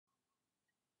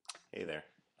Hey there.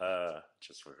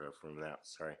 Just woke up from a nap.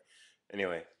 Sorry.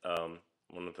 Anyway,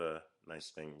 one of the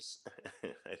nice things,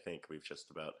 I think we've just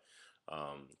about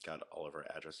got all of our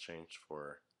address changed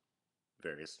for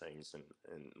various things, and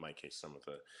in my case, some of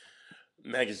the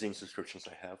magazine subscriptions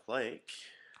I have, like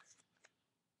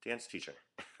Dance Teacher.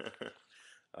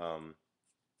 um,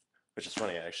 which is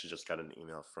funny. I actually just got an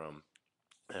email from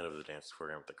head of the dance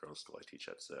program at the girls' school I teach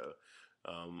at, so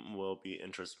will be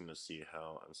interesting to see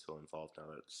how I'm still involved now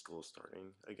that school's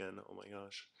starting again. Oh my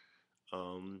gosh.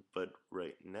 But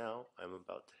right now, I'm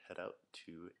about to head out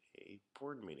to a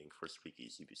board meeting for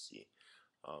Speakeasy BC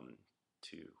um,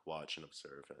 to watch and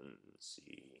observe and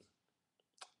see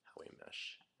how we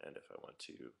mesh and if I want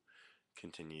to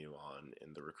continue on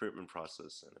in the recruitment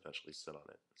process and eventually sit on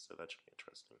it. So that should be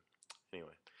interesting.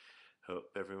 Anyway, hope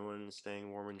everyone's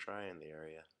staying warm and dry in the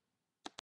area.